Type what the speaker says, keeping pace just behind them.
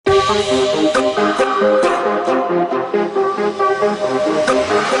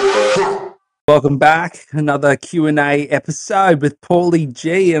Welcome back. Another Q&A episode with Paulie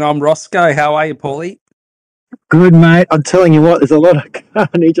G, and I'm Rossco. How are you, Paulie? Good, mate. I'm telling you what, there's a lot of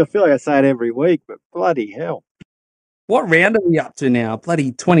carnage. I feel like I say it every week, but bloody hell. What round are we up to now?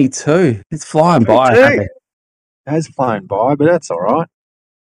 Bloody 22. It's flying by. 22 has flown by, but that's all right.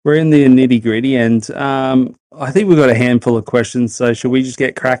 We're in the nitty-gritty, and I think we've got a handful of questions, so should we just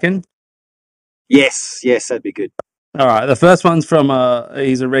get cracking? Yes, that'd be good. All right, the first one's from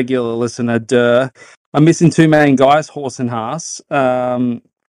he's a regular listener, I'm missing two main guys, Horse and Haas. I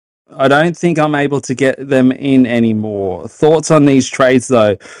don't think I'm able to get them in anymore. Thoughts on these trades,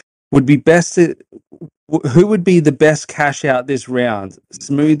 though? Would be best to, who would be the best cash out this round?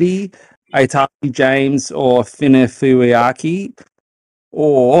 Smoothie, Aitaki James, or Finafuiaki,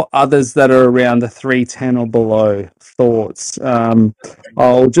 or others that are around the 310 or below? Thoughts?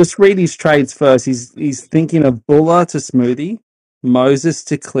 I'll just read his trades first. He's thinking of Buller to Smoothie, Moses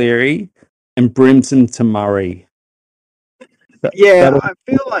to Cleary, and Brimson to Murray. I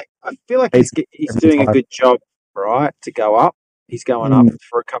feel like he's doing a good job, right, to go up. He's going up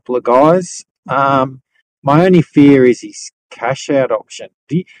for a couple of guys. My only fear is his cash out option.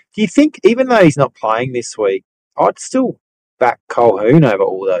 Do you think, even though he's not playing this week, I'd still back Colquhoun over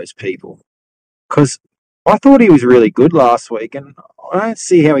all those people? Because I thought he was really good last week, and I don't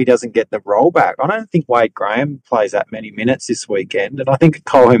see how he doesn't get the rollback. I don't think Wade Graham plays that many minutes this weekend, and I think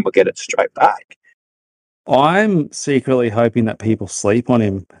Colquhoun will get it straight back. I'm secretly hoping that people sleep on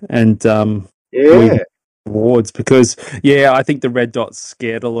him and awards because I think the red dot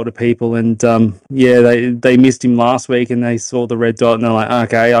scared a lot of people, and they missed him last week and they saw the red dot and they're like,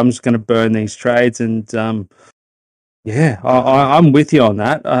 okay, I'm just going to burn these trades, and I'm with you on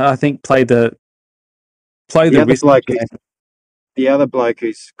that. I think play the risk. The other bloke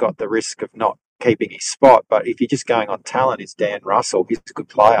who's got the risk of not keeping his spot, but if you're just going on talent, is Dan Russell. He's a good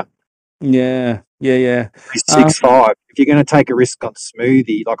player. Yeah. He's 6'5". If you're going to take a risk on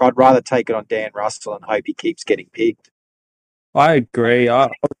Smoothie, I'd rather take it on Dan Russell and hope he keeps getting picked. I agree. I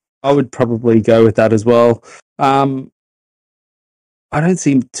would probably go with that as well. I don't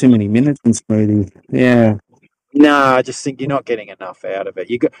see too many minutes in Smoothie. Yeah. No, I just think you're not getting enough out of it.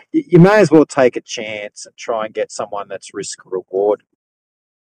 You may as well take a chance and try and get someone that's risk reward.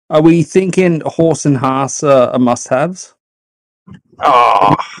 Are we thinking Horse and Haas are must-haves?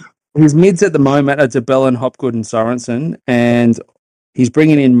 Oh. His mids at the moment are DeBellin, Hopgood, and Sorensen, and he's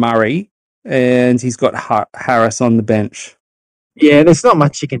bringing in Murray, and he's got Harris on the bench. Yeah, there's not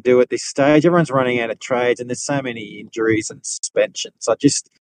much you can do at this stage. Everyone's running out of trades, and there's so many injuries and suspensions. I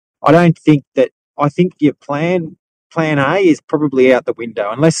think your plan A is probably out the window,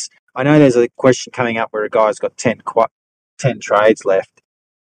 unless I know there's a question coming up where a guy's got 10 trades left.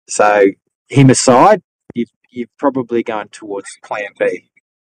 So him aside, you're probably going towards plan B.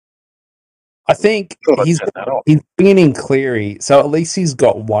 I think he's bringing in Cleary, so at least he's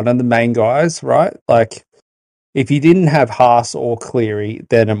got one of the main guys, right? Like, if you didn't have Haas or Cleary,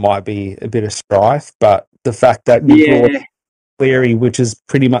 then it might be a bit of strife. But the fact that you brought Cleary, which is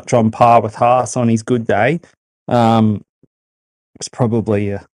pretty much on par with Haas on his good day, it's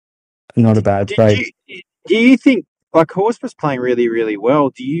probably not a bad trade. Do you think, Horse was playing really, really well,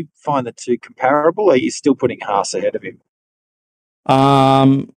 do you find the two comparable, or are you still putting Haas ahead of him?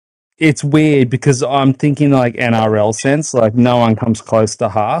 It's weird because I'm thinking NRL sense, no one comes close to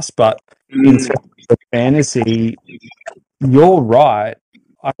Haas, but in terms of fantasy, you're right.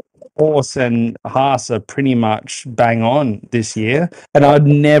 Horse and Haas are pretty much bang on this year, and I'd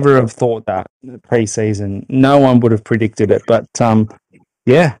never have thought that pre-season. No one would have predicted it, but I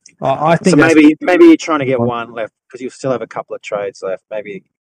think so. Maybe you're trying to get one left because you'll still have a couple of trades left. Maybe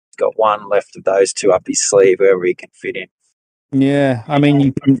he's got one left of those two up his sleeve wherever he can fit in. Yeah, I mean,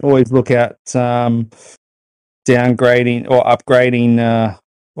 you can always look at downgrading or upgrading,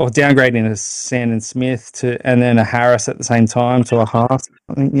 or downgrading a Sand and Smith and then a Harris at the same time to a Haas.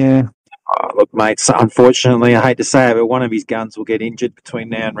 I think, yeah. Oh, look, mate, so unfortunately, I hate to say it, but one of his guns will get injured between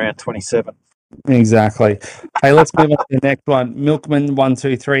now and round 27. Exactly. Hey, let's move on to the next one.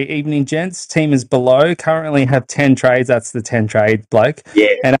 Milkman123. Evening, gents. Team is below. Currently have 10 trades. That's the 10 trade bloke.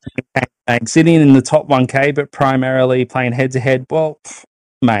 Yeah. And sitting in the top 1K, but primarily playing head-to-head. Well,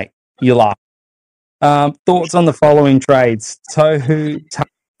 mate, you laugh. Thoughts on the following trades. Tohu,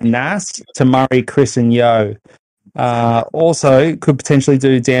 Nas to Murray, Chris and Yo. Also, could potentially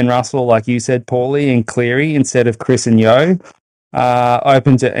do Dan Russell, like you said, Paulie, and Cleary instead of Chris and Yo.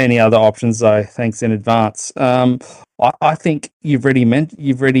 Open to any other options, though. Thanks in advance. I think you've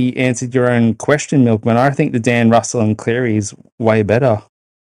already answered your own question, Milkman. I think the Dan Russell and Cleary is way better.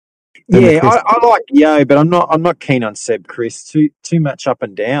 than the Yeah, Chris. I like Yo, but I'm not keen on Seb Chris. Too much up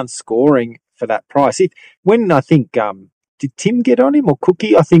and down scoring for that price. When I think did Tim get on him or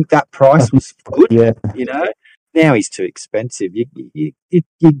Cookie? I think that price was good. Yeah. You know, now he's too expensive.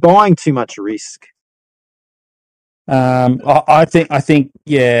 You're buying too much risk. I think,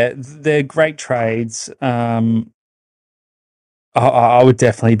 yeah, they're great trades. I would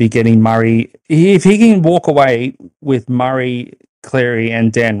definitely be getting Murray if he can walk away with Murray, Cleary,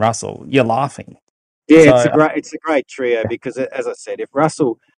 and Dan Russell. You're laughing. Yeah, So it's a great trio because, as I said, if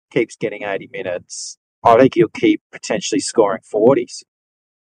Russell keeps getting 80 minutes, I think he'll keep potentially scoring 40s.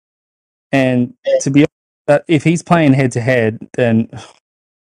 and to be honest, if he's playing head to head, then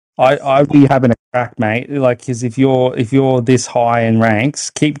I'd be having a crack, mate. Like, because if you're this high in ranks,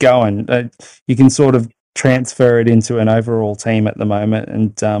 keep going. You can sort of transfer it into an overall team at the moment,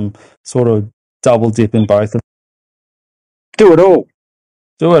 and sort of double dip in both of. Do it all.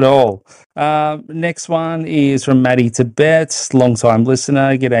 Do it all. Next one is from Maddie Tibet, long time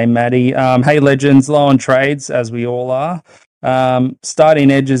listener. G'day, Maddie. Hey, legends, low on trades, as we all are.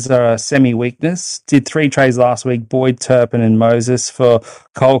 Starting edges are a semi weakness. Did 3 trades last week: Boyd, Turpin, and Moses for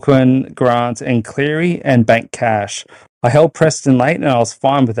Colquhoun, Grant, and Cleary, and bank cash. I held Preston late, and I was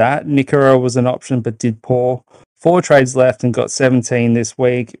fine with that. Nickera was an option, but did poor. 4 trades left and got 17 this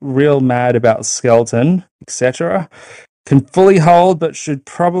week. Real mad about Skelton, etc. Can fully hold, but should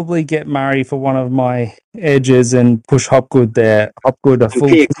probably get Murray for one of my edges and push Hopgood there. Hopgood a And full.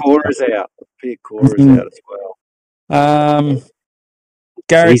 Pia Cora's out. Pia Cora's Mhm. out as well. So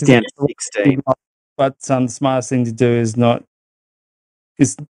Garrick he's is down to 16. but the smartest thing to do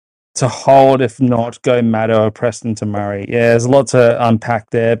is to hold, if not go Maddo or Preston to Murray. Yeah, there's a lot to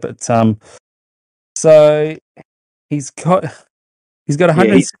unpack there, but so he's got Yeah,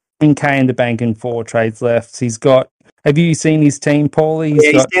 116k in the bank and 4 trades left. He's got. Have you seen his team, Paulie?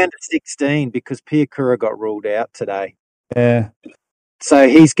 he's down to 16 because Pia Kura got ruled out today. Yeah. So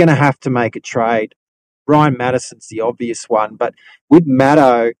he's going to have to make a trade. Ryan Madison's the obvious one, but with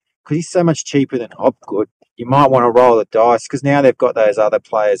Maddo, because he's so much cheaper than Hopgood, you might want to roll the dice because now they've got those other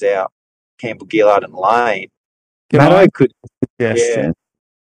players out, Campbell, Gillard, and Lane. Can I Maddo could, yeah, suggestion?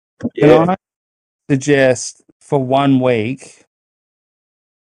 Can yeah. I suggest for 1 week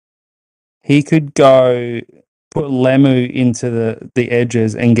he could go put Lemu into the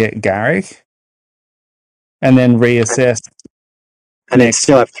edges and get Garrick, and then reassess And then next.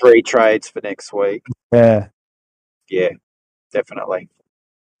 still have 3 trades for next week. Yeah. Yeah, definitely.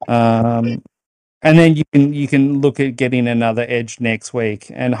 And then you can look at getting another edge next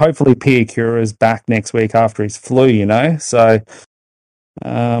week, and hopefully Piacura is back next week after his flu. So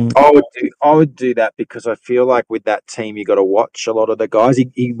I would do that because I feel like with that team you got to watch a lot of the guys.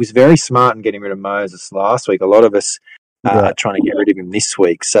 He was very smart in getting rid of Moses last week. A lot of us yeah, are trying to get rid of him this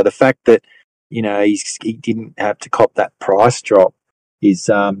week. So the fact that he didn't have to cop that price drop is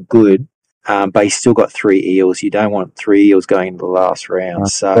good. But he's still got 3 eels. You don't want 3 eels going into the last round.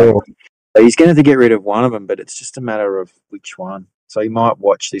 So he's going to have to get rid of one of them, but it's just a matter of which one. So he might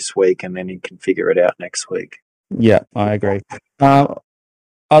watch this week and then he can figure it out next week. yeah, I agree.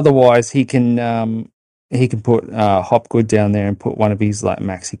 Otherwise, he can put Hopgood down there and put one of his like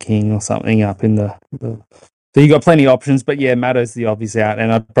Maxi King or something up in the. So you got plenty of options, but yeah, Matto's the obvious out,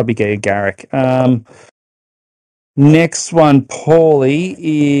 and I'd probably get a Garrick. Next one, Paulie,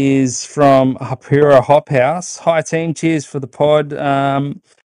 is from Hapura Hop House. Hi team, cheers for the pod.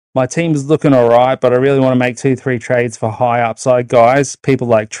 My team's looking all right, but I really want to make 2-3 trades for high upside guys. People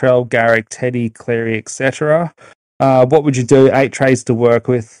like Trell, Garrick, Teddy, Cleary, etc. What would you do? 8 trades to work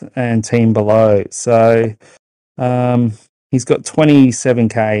with and team below. So he's got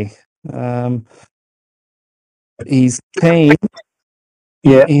 27k. His team,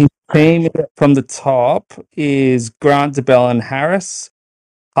 Yeah. his team from the top is Grant, DeBell, and Harris,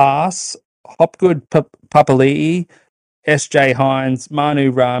 Haas, Hopgood, Papali'i, SJ Hines,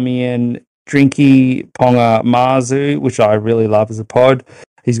 Manu Ramian, Drinky, Ponga, Marzu, which I really love as a pod.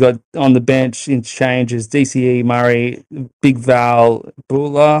 He's got on the bench interchanges DCE, Murray, Big Val,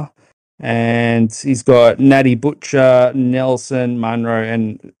 Bula, and he's got Natty Butcher, Nelson, Munro,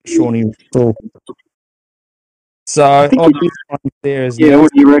 and Shawnee Russell. So obvious one there is Yeah, Nelson.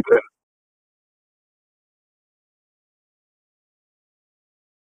 what do you reckon?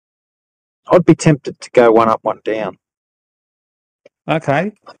 I'd be tempted to go one up, one down.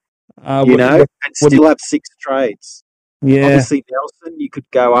 Okay. And still have 6 trades. Yeah. Obviously, Nelson, you could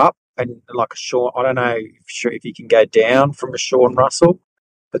go up and like a Sean. I don't know if you can go down from a Sean Russell,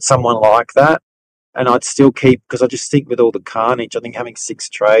 but someone like that. And I'd still keep because I just think with all the carnage, I think having 6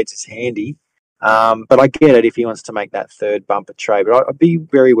 trades is handy. But I get it if he wants to make that third bumper trade. But I'd be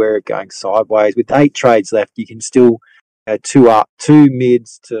very wary of going sideways. With 8 trades left, you can still 2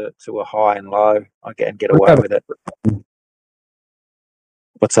 mids to a high and low. And get What away about with it.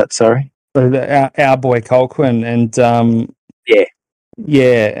 What's that? Sorry. our boy Colquhoun and Yeah,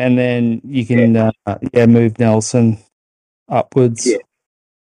 yeah, and then you yeah, can move Nelson upwards. yeah,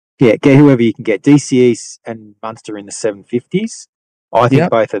 yeah. Get whoever you can get. DCE and Munster in the 750s. I think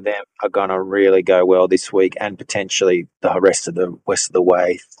Yep. both of them are going to really go well this week and potentially the rest of the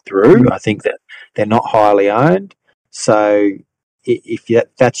way through. I think that they're not highly owned. So if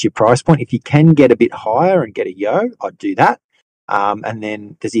that's your price point, if you can get a bit higher and get a yo, I'd do that. And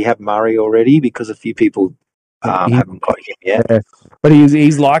then does he have Murray already? Because a few people haven't got him yet. Yeah. But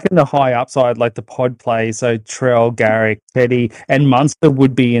he's liking the high upside, like the pod play. So Trell, Garrick, Teddy, and Munster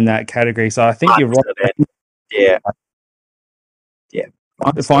would be in that category. So I think you're right. Munster then. Yeah, yeah.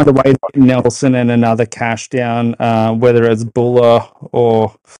 Find a way to get Nelson and another cash down, whether it's Buller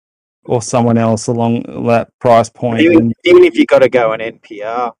or someone else along that price point. Even if you got to go an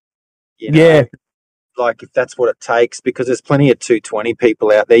NPR, Yeah, like if that's what it takes, because there's plenty of 220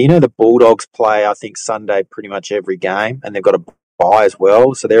 people out there. The Bulldogs play, I think, Sunday pretty much every game, and they've got a bye as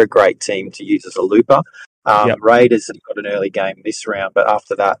well, so they're a great team to use as a looper. Yep. Raiders have got an early game this round, but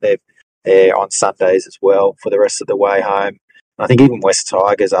after that, they're on Sundays as well for the rest of the way home. I think even West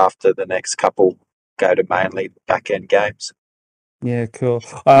Tigers after the next couple go to mainly back end games. Yeah, cool.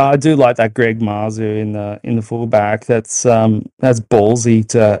 I do like that Greg Marzu in the fullback. That's ballsy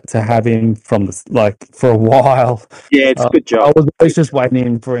to have him from for a while. Yeah, it's a good job. I was just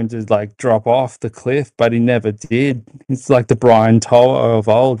waiting for him to drop off the cliff, but he never did. It's like the Brian Toa of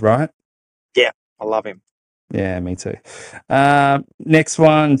old, right? Yeah, I love him. Yeah, me too. Next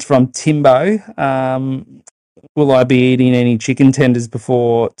one's from Timbo. Will I be eating any chicken tenders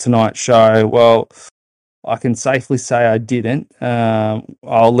before tonight's show? Well, I can safely say I didn't.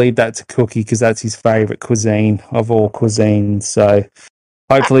 I'll leave that to Cookie because that's his favourite cuisine of all cuisines. So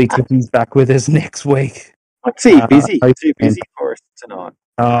hopefully Cookie's back with us next week. What's he busy? Too busy for us tonight.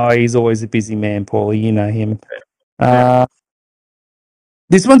 Oh, he's always a busy man, Paulie. You know him. Yeah.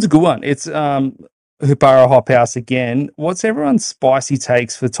 This one's a good one. It's Hupara Hop House again. What's everyone's spicy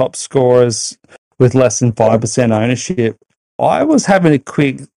takes for top scorers with less than 5% ownership? I was having a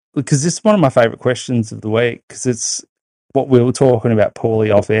quick, because this is one of my favourite questions of the week, because it's what we were talking about,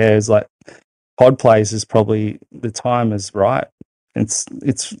 Paulie, off air, is like pod plays is probably the time is right. It's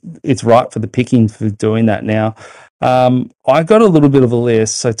right for the picking for doing that now. I got a little bit of a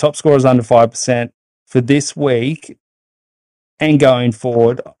list. So top scorers under 5% for this week and going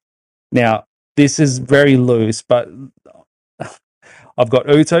forward. Now, this is very loose, but I've got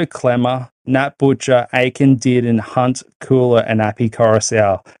Uto, Clemmer, Nat Butcher, Aiken, Dearden, Hunt, Cooler, and Appy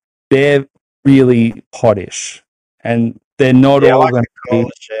Coruscant. They're really hottish, and they're not all going to be.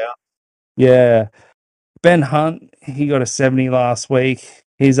 Yeah. Ben Hunt, he got a 70 last week.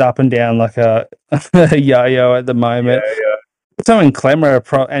 He's up and down like a yo-yo at the moment. Yeah. So in Clemmer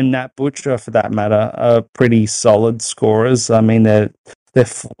and Nat Butcher, for that matter, are pretty solid scorers. I mean, they're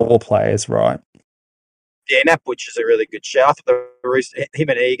floor players, right? Yeah, Nat Butcher's a really good shout. The Roosters, him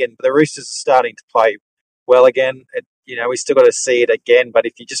and Egan, the Roosters are starting to play well again. We still got to see it again, but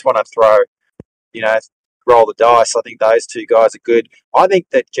if you just want to throw, roll the dice, I think those two guys are good. I think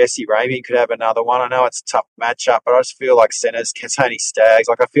that Jesse Ramey could have another one. I know it's a tough matchup, but I just feel like centres, Tony Staggs,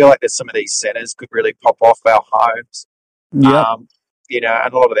 I feel like there's some of these centres could really pop off our homes. Yeah. And a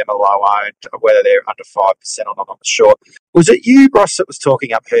lot of them are low owned, whether they're under 5% or not, I'm not sure. Was it you, Ross, that was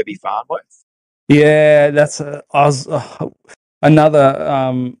talking up Herbie Farnworth? Yeah, that's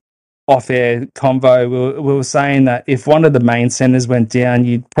another off-air convo. We were saying that if one of the main centres went down,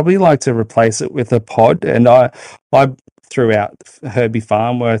 you'd probably like to replace it with a pod. And I threw out Herbie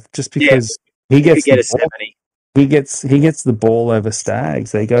Farnworth just because he gets a 70. He gets the ball over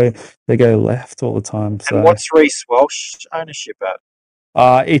Stags. They go left all the time. So. And what's Reece Walsh ownership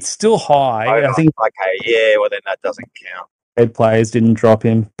at? It's still high. I think. Okay, yeah. Well, then that doesn't count. Head players didn't drop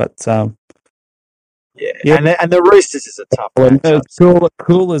him, but yeah. And the Roosters is a tough matchup.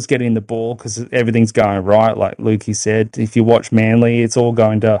 Cooler's getting the ball because everything's going right. Like Lukey said, if you watch Manly, it's all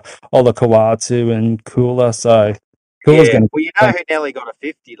going to Ola Kawatu and Cooler. So Cooler's going to. Well, you know who nearly got a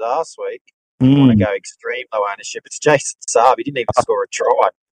 50 last week. You want to go extreme low ownership? It's Jason Saab. He didn't even score a try.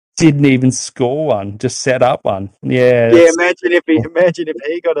 Didn't even score one. Just set up one. Yeah. Yeah. Imagine if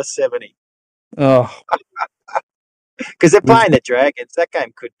he got a 70. Oh. Because they're playing the Dragons. That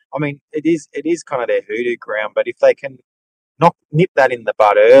game could. I mean, it is kind of their hoodoo ground. But if they can nip that in the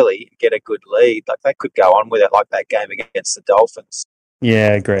bud early and get a good lead, like they could go on with it, like that game against the Dolphins. Yeah,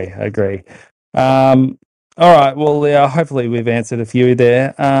 I agree. All right. Well, yeah, hopefully we've answered a few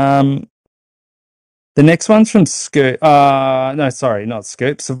there. The next one's from Scoop. No, sorry, not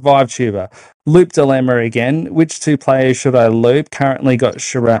Scoop. Survive Tuber. Loop dilemma again. Which two players should I loop? Currently got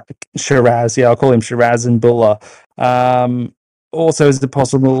Shiraz. Yeah, I'll call him Shiraz and Buller. Also, is it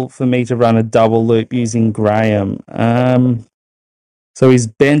possible for me to run a double loop using Graham? So his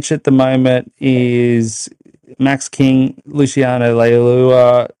bench at the moment is Max King, Luciano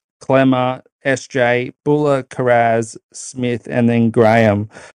Leilua, Clemmer, SJ, Buller, Carraz, Smith, and then Graham.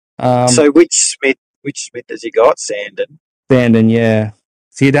 So which Smith has he got? Sandon. Bandon, yeah.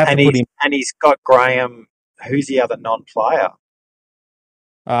 So you'd have to put him And he's got Graham. Who's the other non-player?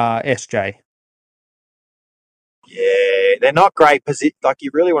 SJ. Yeah, they're not great. Like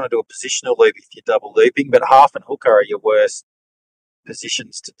you really want to do a positional loop if you're double looping, but half and hooker are your worst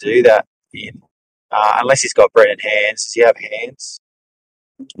positions to do that in. Unless he's got Brennan hands. Does he have hands?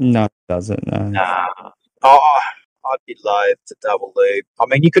 No, it doesn't. No. Nah. Oh, I'd be loath to double loop. I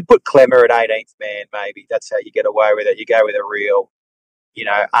mean, you could put Clemmer at 18th man, maybe. That's how you get away with it. You go with a real,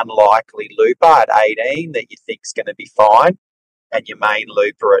 unlikely looper at 18 that you think's going to be fine, and your main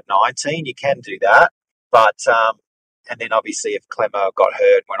looper at 19. You can do that. But, and then obviously if Clemmer got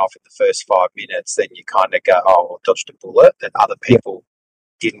hurt and went off in the first 5 minutes, then you kind of go, oh, dodged a bullet that other people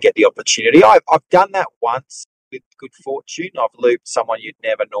didn't get the opportunity. I've done that once with good fortune. I've looped someone you'd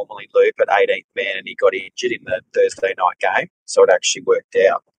never normally loop at 18th man, and he got injured in the Thursday night game, so it actually worked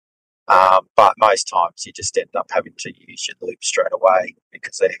out. But most times you just end up having to use your loop straight away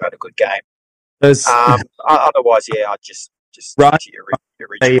because they've had a good game. Otherwise, I'd just right. stick to your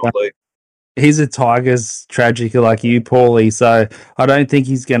original loop. He's a Tigers tragic like you, Paulie, so I don't think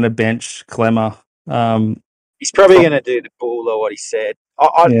he's going to bench Clemmer. He's probably going to do the Buller, what he said.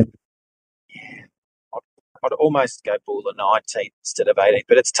 I'd almost go Buller 19 instead of 18,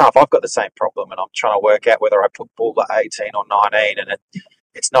 but it's tough. I've got the same problem, and I'm trying to work out whether I put Buller 18 or 19, and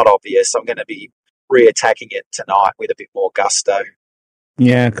it's not obvious. I'm going to be re-attacking it tonight with a bit more gusto.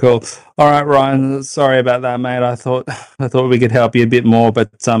 Yeah, cool. All right, Ryan. Sorry about that, mate. I thought we could help you a bit more,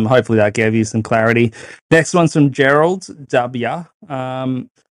 but hopefully that gave you some clarity. Next one's from Gerald W.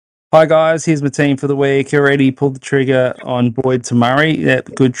 Hi guys, here's my team for the week. Already pulled the trigger on Boyd to Murray. Yeah,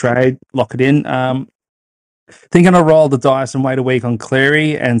 good trade. Lock it in. Thinking I'll roll the dice and wait a week on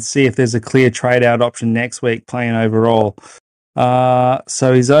Cleary and see if there's a clear trade out option next week playing overall.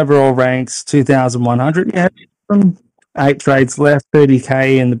 So his overall ranks 2,100. Yeah, 8 trades left,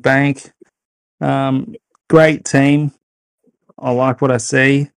 30k in the bank. Great team. I like what I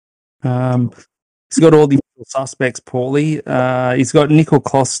see. He's got all the suspects, Paulie. He's got Nickel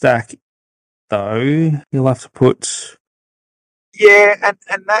Kostak, though. He'll have to put... Yeah,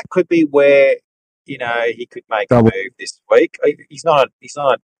 and that could be where, he could make a move this week. He's not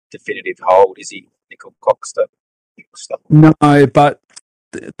a definitive hold, is he, Nickel Kostak? No, but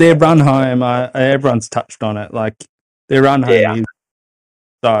their run home, everyone's touched on it. Like, their run home is...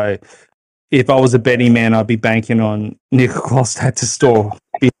 So, if I was a betting man, I'd be banking on Nickel Kostak to store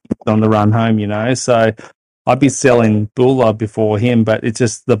on the run home, So, I'd be selling Buller before him, but it's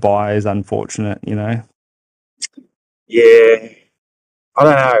just the buy is unfortunate, Yeah, I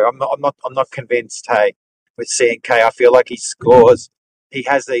don't know. I'm not convinced. Hey, with CNK, I feel like he scores. He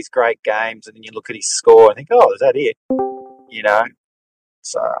has these great games, and then you look at his score and think, "Oh, is that it?"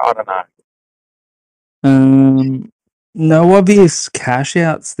 So I don't know. No obvious cash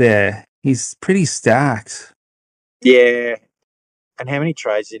outs there. He's pretty stacked. Yeah. And how many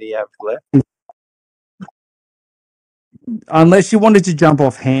trades did he have left? Unless you wanted to jump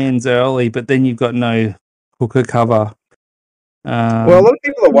off hands early, but then you've got no hooker cover. Well, a lot of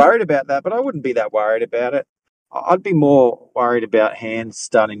people are worried about that, but I wouldn't be that worried about it. I'd be more worried about hands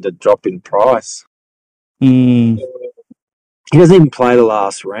starting to drop in price. He doesn't even play the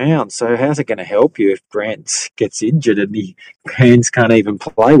last round, so how's it going to help you if Grant gets injured and the hands can't even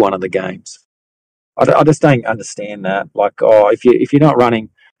play one of the games? I just don't understand that. Like, if you're not running,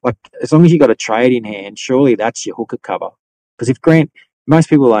 like, as long as you got a trade in hand, surely that's your hooker cover. Because if most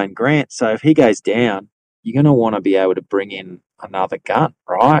people own Grant, so if he goes down, you're going to want to be able to bring in another gun,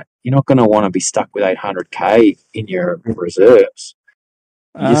 right? You're not going to want to be stuck with 800k in your reserves.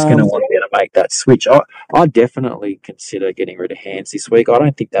 You're just going to want to be able to make that switch. I definitely consider getting rid of hands this week. I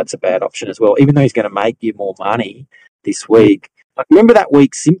don't think that's a bad option as well, even though he's going to make you more money this week. Like, remember that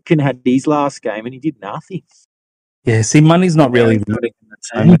week Simpkin had his last game and he did nothing. Yeah, see, money's not really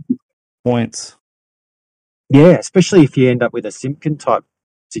points. Yeah, especially if you end up with a Simpkin type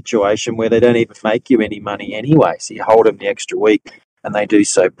situation where they don't even make you any money anyway. So you hold them the extra week and they do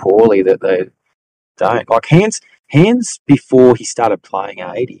so poorly that they don't. Like hands before he started playing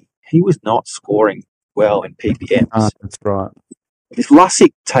 80, he was not scoring well in PPMs. That's right. If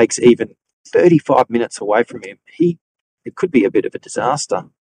Lussick takes even 35 minutes away from him, it could be a bit of a disaster.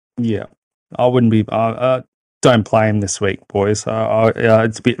 Yeah, I wouldn't be. Don't play him this week, boys.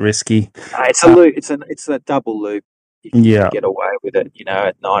 It's a bit risky. It's a loop. It's a double loop. If you Yeah. can get away with it,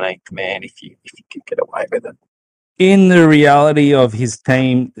 at 19th man, if you can get away with it. In the reality of his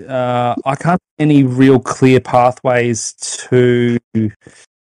team, I can't see any real clear pathways to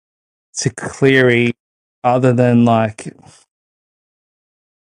Cleary, other than like,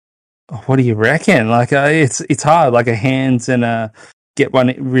 what do you reckon? Like, it's hard. Like a hands and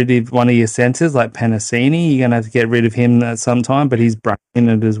rid of one of your centres, like Penasini. You're gonna have to get rid of him at some time, but he's breaking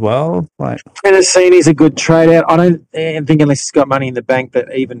it as well. Like Penasini's a good trade out. I don't think unless he's got money in the bank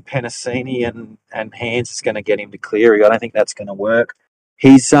that even Penasini and Hands is going to get him to Cleary. I don't think that's going to work.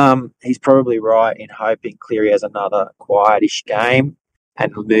 He's probably right in hoping Cleary has another quietish game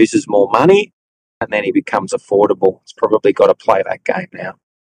and loses more money, and then he becomes affordable. He's probably got to play that game now.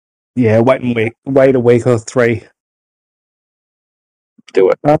 yeah, wait a week or three.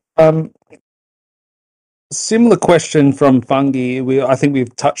 Do it. Similar question from Fungi. I think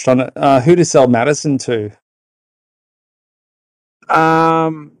we've touched on it. Who to sell Madison to?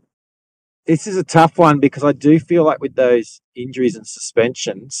 This is a tough one because I do feel like with those injuries and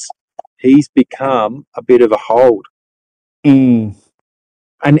suspensions, he's become a bit of a hold. Mm.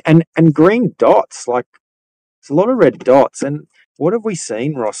 And green dots, like it's a lot of red dots. And what have we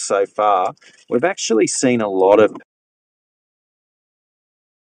seen, Ross, so far? We've actually seen a lot of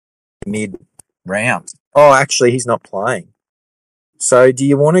mid-round. Oh, actually, he's not playing. So do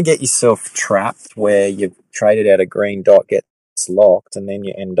you want to get yourself trapped where you've traded out a green dot, gets locked, and then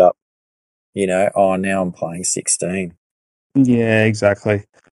you end up, now I'm playing 16. Yeah, exactly.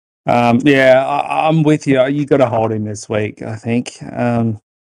 I'm with you. You got to hold him this week, I think. We got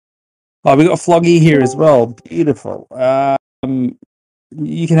Floggy here as well. Beautiful.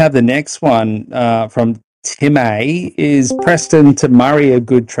 You can have the next one from Tim A. Is Preston to Murray a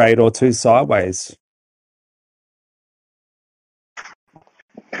good trade or two sideways?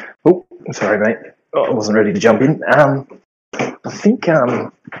 Oh, sorry, mate. I wasn't ready to jump in. I think I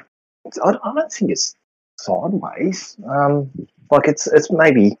don't think it's sideways. It's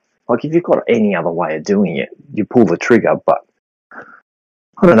maybe like if you've got any other way of doing it, you pull the trigger. But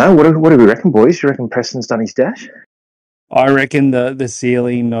I don't know. What do we reckon, boys? You reckon Preston's done his dash? I reckon the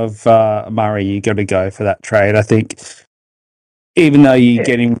ceiling of Murray, you got to go for that trade. I think even though you're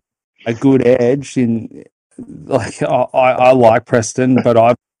getting a good edge in, like I like Preston, but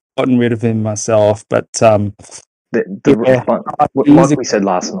I've gotten rid of him myself. But like we said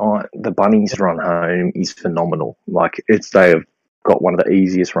last night, the Bunnies run home is phenomenal. Like they have got one of the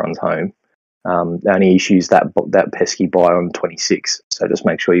easiest runs home. The only issue is that pesky buy on 26. So just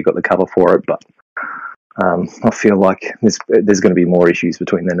make sure you've got the cover for it. But I feel like there's going to be more issues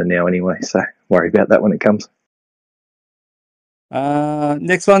between then and now anyway. So worry about that when it comes.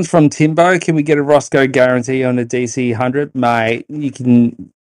 Next one's from Timbo. Can we get a Rossco guarantee on a DC 100? Mate, you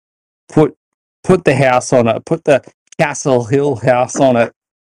can put the house on it. Put the Castle Hill house on it.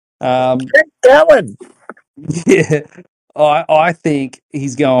 Going. Yeah, I think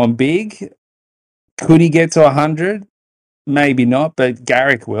he's going big. Could he get to 100? Maybe not, but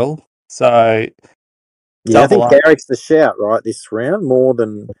Garrick will. So yeah, I think Garrick's the shout right this round more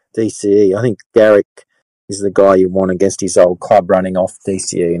than DCE. I think Garrick is the guy you want against his old club running off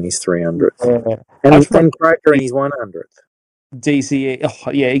DCE in his 300th. Yeah. And Croker in his 100th.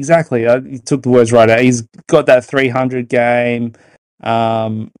 DCE, yeah, exactly. You took the words right out. He's got that 300 game,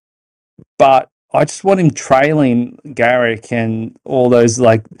 but I just want him trailing Garrick and all those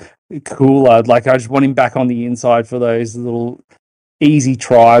like cooler. Like I just want him back on the inside for those little easy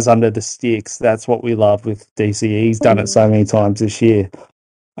tries under the sticks. That's what we love with DCE. He's done it so many times this year.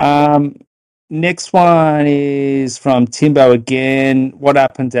 Next one is from Timbo again. What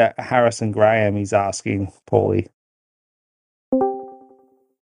happened to Harrison Graham? He's asking, Paulie.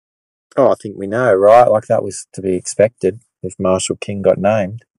 Oh, I think we know, right? Like that was to be expected if Marshall King got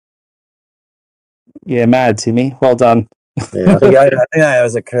named. Yeah, mad, Timmy. Well done. Yeah, I think that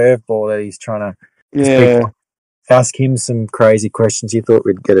was a curveball that he's trying to ask him some crazy questions. He thought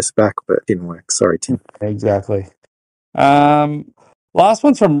we'd get us back, but it didn't work. Sorry, Tim. Exactly. Last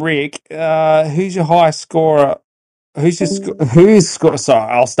one's from Rick. Who's your high scorer? Sorry,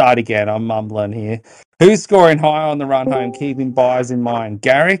 I'll start again. I'm mumbling here. Who's scoring high on the run home, keeping buyers in mind?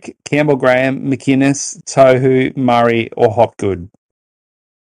 Garrick, Campbell Graham, McInnes, Tohu, Murray, or Hopgood?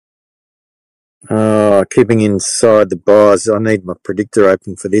 Keeping inside the buys. I need my predictor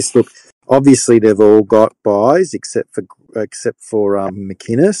open for this. Look, obviously they've all got buys except for except for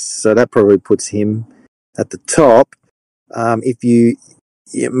McInnes. So that probably puts him at the top.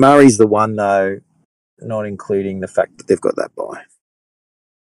 Murray's the one though, not including the fact that they've got that bye.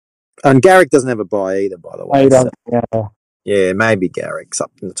 And Garrick doesn't have a bye either, by the way. So, yeah, maybe Garrick's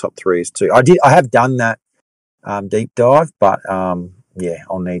up in the top 3 too. I have done that deep dive, but yeah,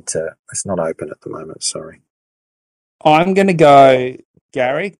 I'll need to. It's not open at the moment. Sorry. I'm going to go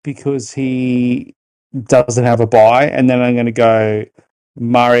Garrick because he doesn't have a bye, and then I'm going to go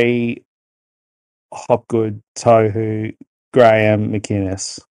Murray, Hopgood, Tohu, Graham,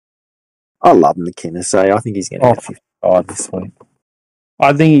 McInnes. I love McInnes. I think he's going to get 55 this week.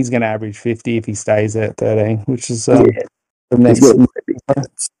 I think he's going to average 50 if he stays at 13, which is the next.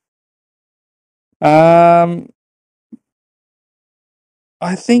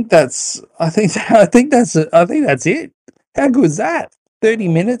 I think that's it. How good is that? 30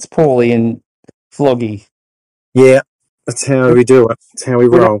 minutes, Paulie and Floggy. Yeah, that's how we do it. That's how we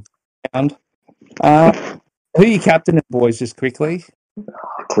roll. Who are you captaining, boys, just quickly?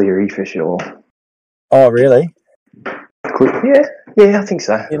 Cleary for sure. Oh, really? Yeah, I think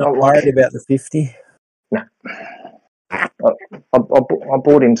so. You're not worried about the 50? No. I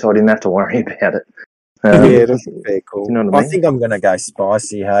bought him, so I didn't have to worry about it. Yeah, that's fair call. You know what I mean? I think I'm going to go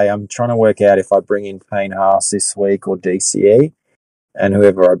spicy. Hey, I'm trying to work out if I bring in Payne Haas this week or DCE, and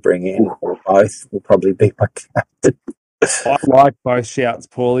whoever I bring in, or both, will probably be my captain. I like both shouts,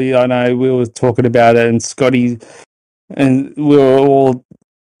 Paulie. I know we were talking about it, and Scotty, and we were all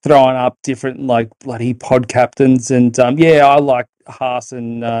throwing up different bloody pod captains, and I like Haas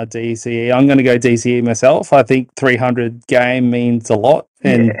and DCE. I'm going to go DCE myself. I think 300 game means a lot,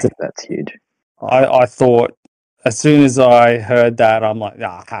 and that's huge. I thought as soon as I heard that, I'm like,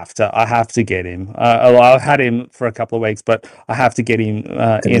 I have to get him. I had him for a couple of weeks, but I have to get him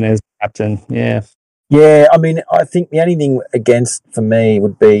in as captain. Yeah. Yeah, I mean, I think the only thing against for me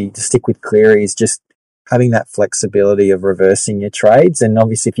would be to stick with Cleary is just having that flexibility of reversing your trades. And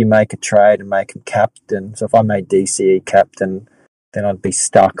obviously, if you make a trade and make him captain, so if I made DCE captain, then I'd be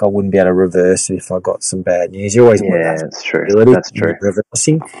stuck. I wouldn't be able to reverse it if I got some bad news. You always want that. That's true. That's true.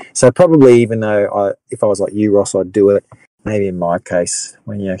 Reversing. So probably, even though if I was like you, Ross, I'd do it. Maybe in my case,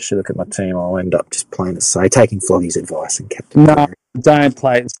 when you actually look at my team, I'll end up just playing it safe, taking Floggy's advice and captain. No, don't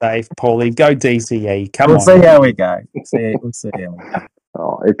play it safe, Paulie. Go DCE. Come on. We'll see how we go. We'll see how we go.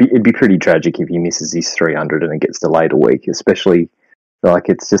 Oh, it'd be pretty tragic if he misses his 300 and it gets delayed a week, especially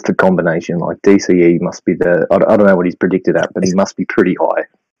it's just a combination. Like DCE must be I don't know what he's predicted at, but he must be pretty high.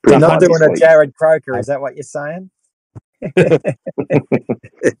 You're not doing a Jared Croker, is that what you're saying?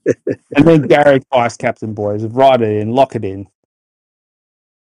 And then Garrick vice captain, boys. Write it in, lock it in.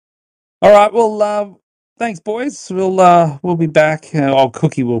 All right, well, thanks, boys. We'll be back. Old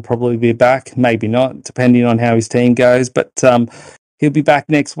Cookie will probably be back, maybe not, depending on how his team goes. But he'll be back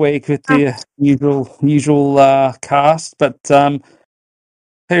next week with the usual cast. But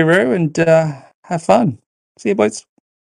hooroo and have fun. See you, boys.